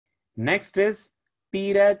Next is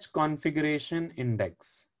PRACH configuration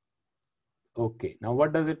index. Okay, now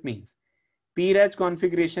what does it mean? PRACH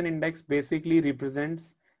configuration index basically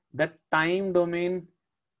represents the time domain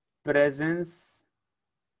presence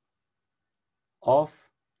of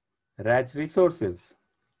RACH resources.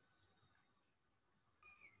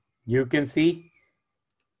 You can see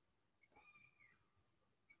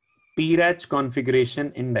PRACH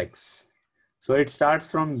configuration index. So it starts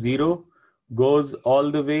from 0, goes all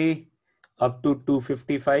the way up to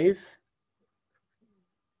 255,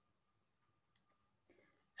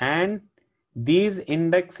 and these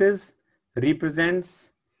indexes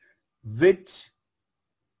represents which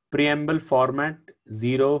preamble format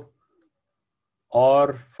 0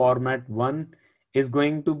 or format 1 is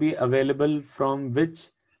going to be available from which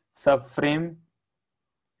subframe,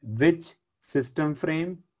 which system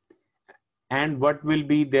frame, and what will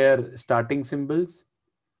be their starting symbols,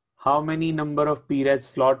 how many number of PRACH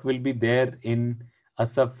slot will be there in a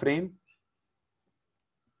subframe,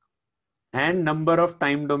 and number of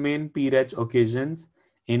time domain PRACH occasions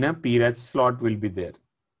in a PRACH slot will be there,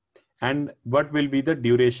 and what will be the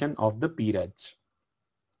duration of the PRACH.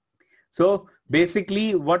 So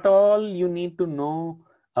basically what all you need to know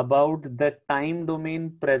about the time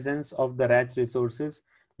domain presence of the RACH resources,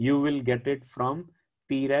 you will get it from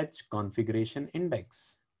PRACH configuration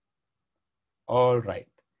index. All right.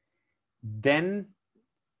 Then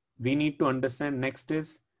we need to understand next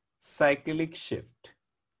is cyclic shift.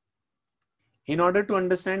 In order to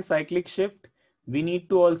understand cyclic shift, we need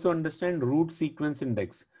to also understand root sequence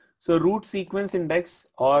index. So root sequence index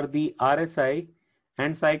or the RSI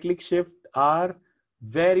and cyclic shift are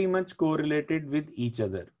very much correlated with each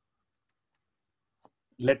other.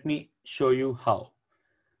 Let me show you how.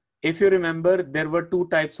 If you remember, there were two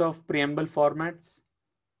types of preamble formats,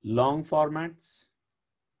 long formats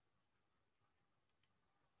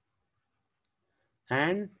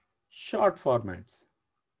and short formats.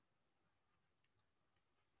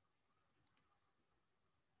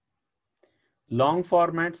 Long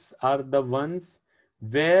formats are the ones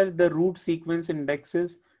where the root sequence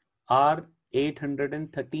indexes are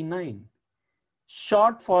 839.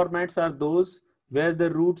 Short formats are those where the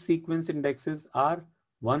root sequence indexes are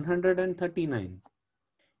 139.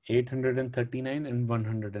 839 and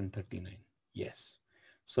 139. Yes.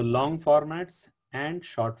 So long formats and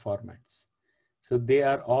short formats. So they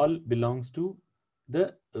are all belongs to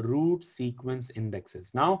the root sequence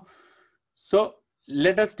indexes. Now, so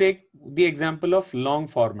let us take the example of long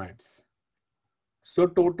formats. So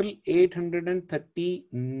total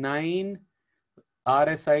 839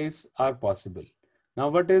 RSIs are possible. Now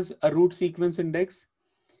what is a root sequence index?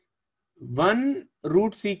 One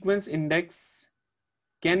root sequence index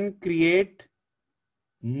can create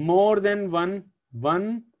more than one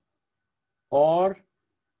or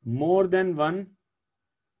more than one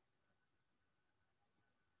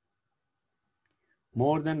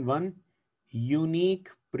unique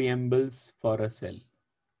preambles for a cell.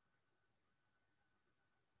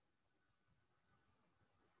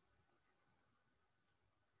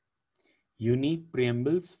 Unique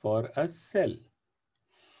preambles for a cell.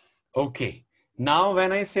 Okay. Now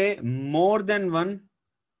when I say more than one,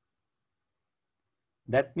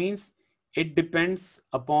 that means it depends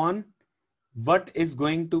upon what is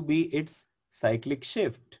going to be its cyclic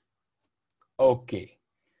shift. Okay.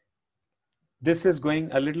 This is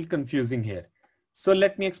going a little confusing here. So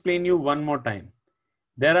let me explain you one more time.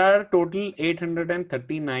 There are total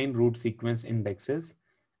 839 root sequence indexes,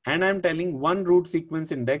 and I'm telling one root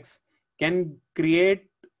sequence index can create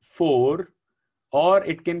 4, or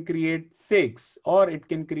it can create 6, or it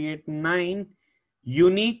can create 9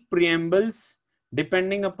 unique preambles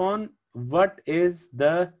depending upon what is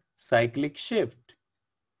the cyclic shift.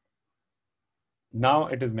 Now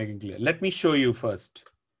it is making clear. Let me show you first.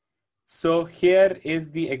 So here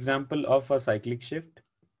is the example of a cyclic shift.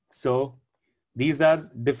 So these are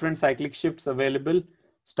different cyclic shifts available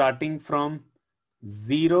starting from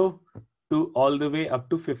 0 to all the way up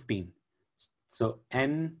to 15. So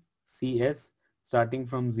NCS starting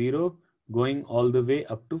from 0 going all the way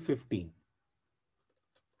up to 15.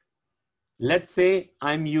 Let's say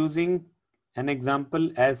I'm using an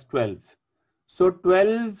example as 12. So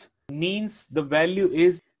 12 means the value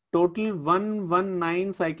is total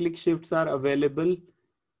 119 cyclic shifts are available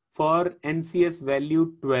for NCS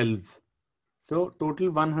value 12. So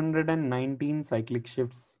total 119 cyclic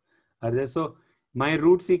shifts are there. So my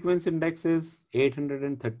root sequence index is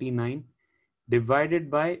 839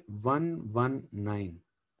 divided by 119.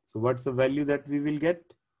 So what's the value that we will get?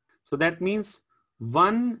 So that means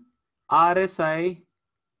one RSI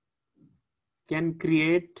can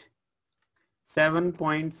create 7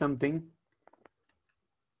 point something,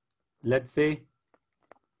 let's say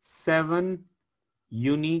 7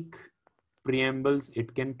 unique preambles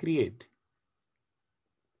it can create.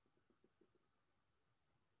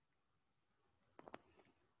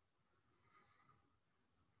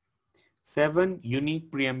 Seven unique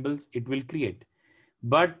preambles it will create.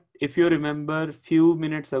 But if you remember few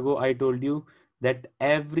minutes ago, I told you that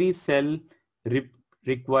every cell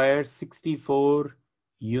requires 64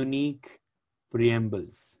 unique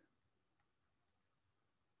preambles.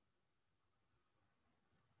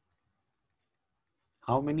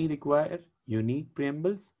 How many require unique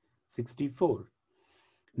preambles? 64.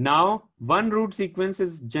 Now, one root sequence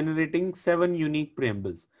is generating 7 unique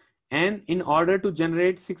preambles. And in order to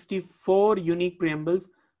generate 64 unique preambles,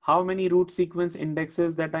 how many root sequence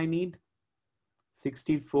indexes that I need?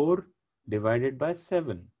 64 divided by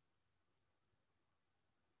 7,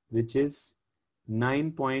 which is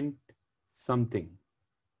 9 point something.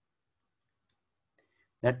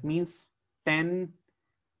 That means 10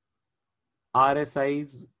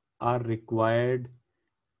 RSIs are required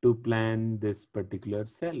to plan this particular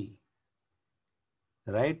cell,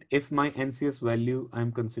 right? If my NCS value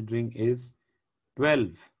I'm considering is 12,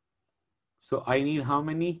 so I need how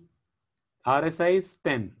many RSIs?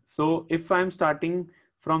 10. So if I'm starting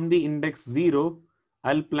from the index 0,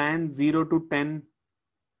 I'll plan 0 to 10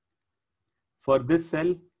 for this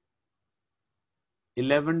cell,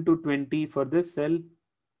 11 to 20 for this cell,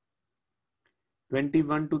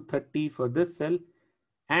 21 to 30 for this cell,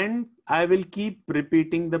 and I will keep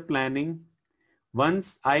repeating the planning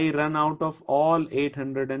once I run out of all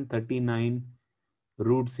 839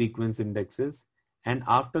 root sequence indexes, and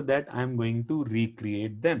after that I'm going to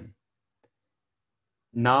recreate them.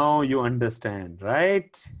 Now you understand,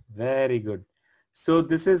 right? Very good. So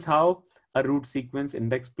this is how a root sequence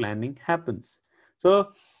index planning happens.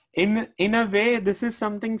 So in a way, this is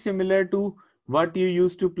something similar to what you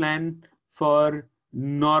used to plan for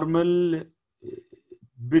normal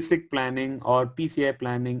basic planning or PCI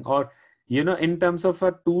planning, or in terms of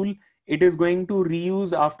a tool, it is going to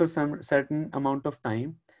reuse after some certain amount of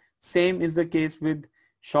time. Same is the case with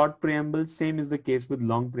short preambles, same is the case with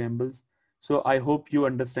long preambles. So I hope you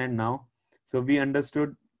understand now. So we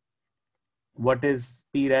understood what is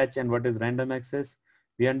PRACH and what is random access.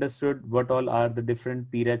 We understood what all are the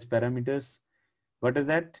different PRACH parameters. What is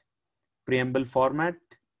that? Preamble format,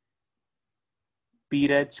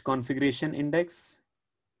 PRACH configuration index.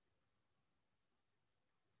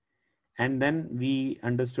 And then we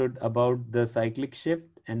understood about the cyclic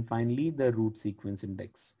shift and finally the root sequence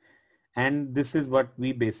index. And this is what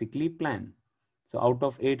we basically plan. So out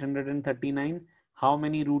of 839, how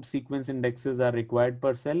many root sequence indexes are required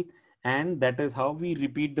per cell? And that is how we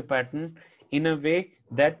repeat the pattern in a way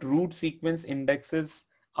that root sequence indexes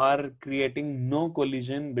are creating no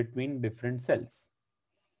collision between different cells.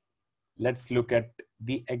 Let's look at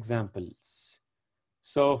the examples.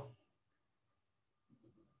 So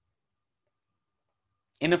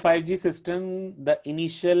in a 5G system, the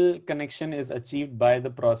initial connection is achieved by the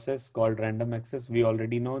process called random access. We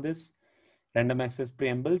already know this. Random access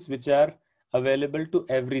preambles, which are available to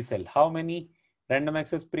every cell. How many random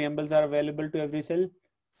access preambles are available to every cell?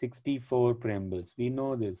 64 preambles. We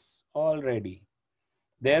know this already.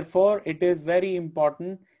 Therefore, it is very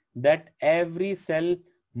important that every cell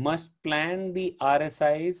must plan the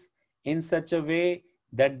RSIs in such a way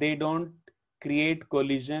that they don't create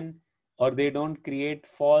collision or they don't create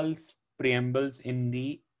false preambles in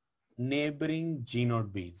the neighboring G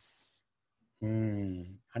node Bs.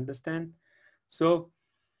 Understand? So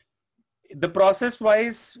the process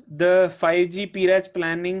wise, the 5G PRACH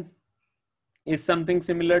planning is something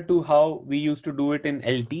similar to how we used to do it in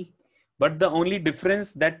LT. But the only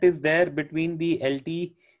difference that is there between the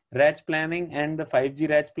LT RACH planning and the 5G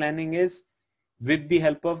RACH planning is with the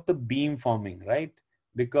help of the beam forming, right?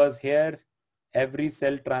 Because here every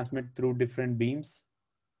cell transmit through different beams,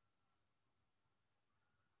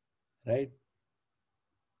 right?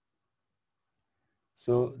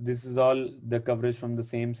 So this is all the coverage from the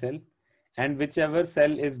same cell, and whichever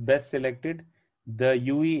cell is best selected, the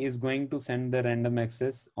UE is going to send the random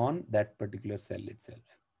access on that particular cell itself.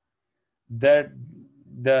 The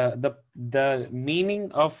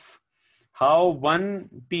meaning of how one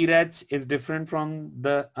PRACH is different from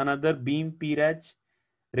the another beam PRACH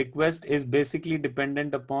request is basically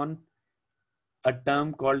dependent upon a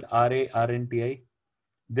term called RA-RNTI.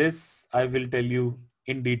 This I will tell you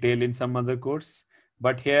in detail in some other course,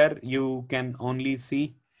 but here you can only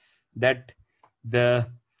see that the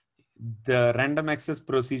random access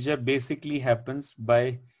procedure basically happens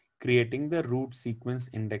by creating the root sequence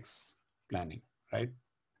index planning, right?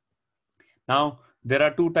 Now, there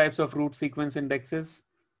are two types of root sequence indexes.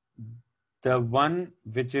 The one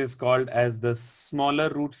which is called as the smaller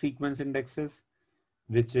root sequence indexes,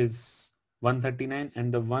 which is 139,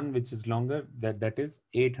 and the one which is longer, that is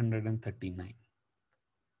 839.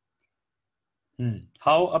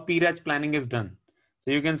 How a PRACH planning is done.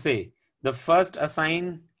 So you can say the first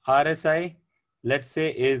assigned RSI, let's say,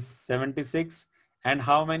 is 76, and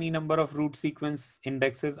how many number of root sequence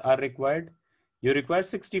indexes are required? You require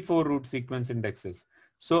 64 root sequence indexes.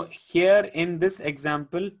 So here in this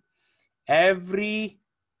example, every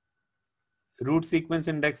root sequence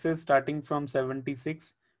indexes starting from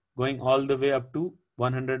 76 going all the way up to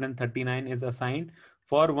 139 is assigned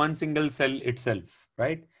for one single cell itself,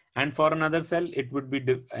 right? And for another cell, it would be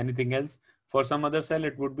anything else. For some other cell,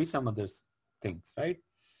 it would be some other things, right?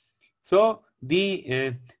 So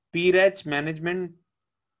the PRACH management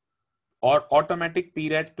or automatic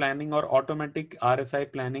PRACH planning or automatic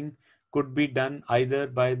RSI planning could be done either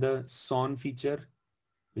by the SON feature,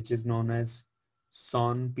 which is known as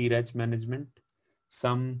SON PRACH management.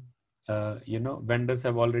 Some vendors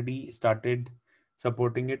have already started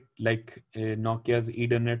supporting it, like Nokia's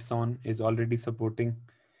Ethernet SON is already supporting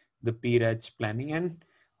the PRACH planning, and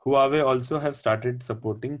Huawei also have started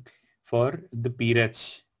supporting for the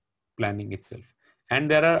PRACH planning itself.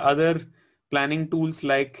 And there are other planning tools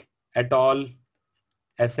like Atoll,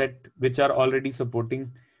 Asset, which are already supporting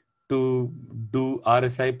to do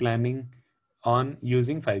RSI planning on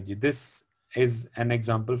using 5G. This is an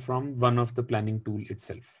example from one of the planning tool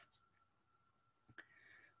itself.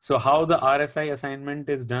 So how the RSI assignment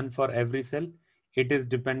is done for every cell, it is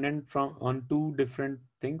dependent on two different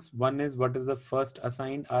things. One is what is the first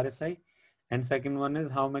assigned RSI, and second one is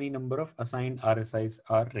how many number of assigned RSIs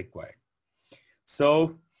are required.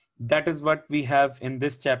 So that is what we have in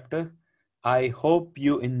this chapter. I hope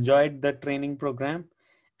you enjoyed the training program,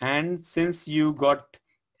 and since you got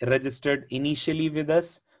registered initially with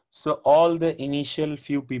us, so all the initial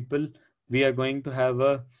few people, we are going to have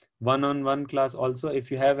a one-on-one class also.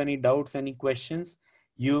 If you have any doubts, any questions,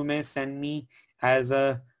 you may send me as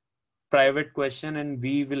a private question and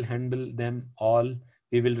we will handle them all.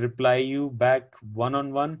 We will reply you back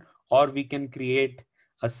one-on-one, or we can create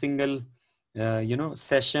a single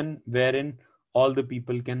session wherein all the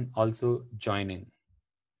people can also join in.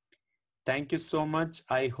 Thank you so much.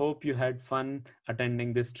 I hope you had fun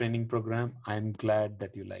attending this training program. I'm glad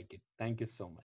that you like it. Thank you so much.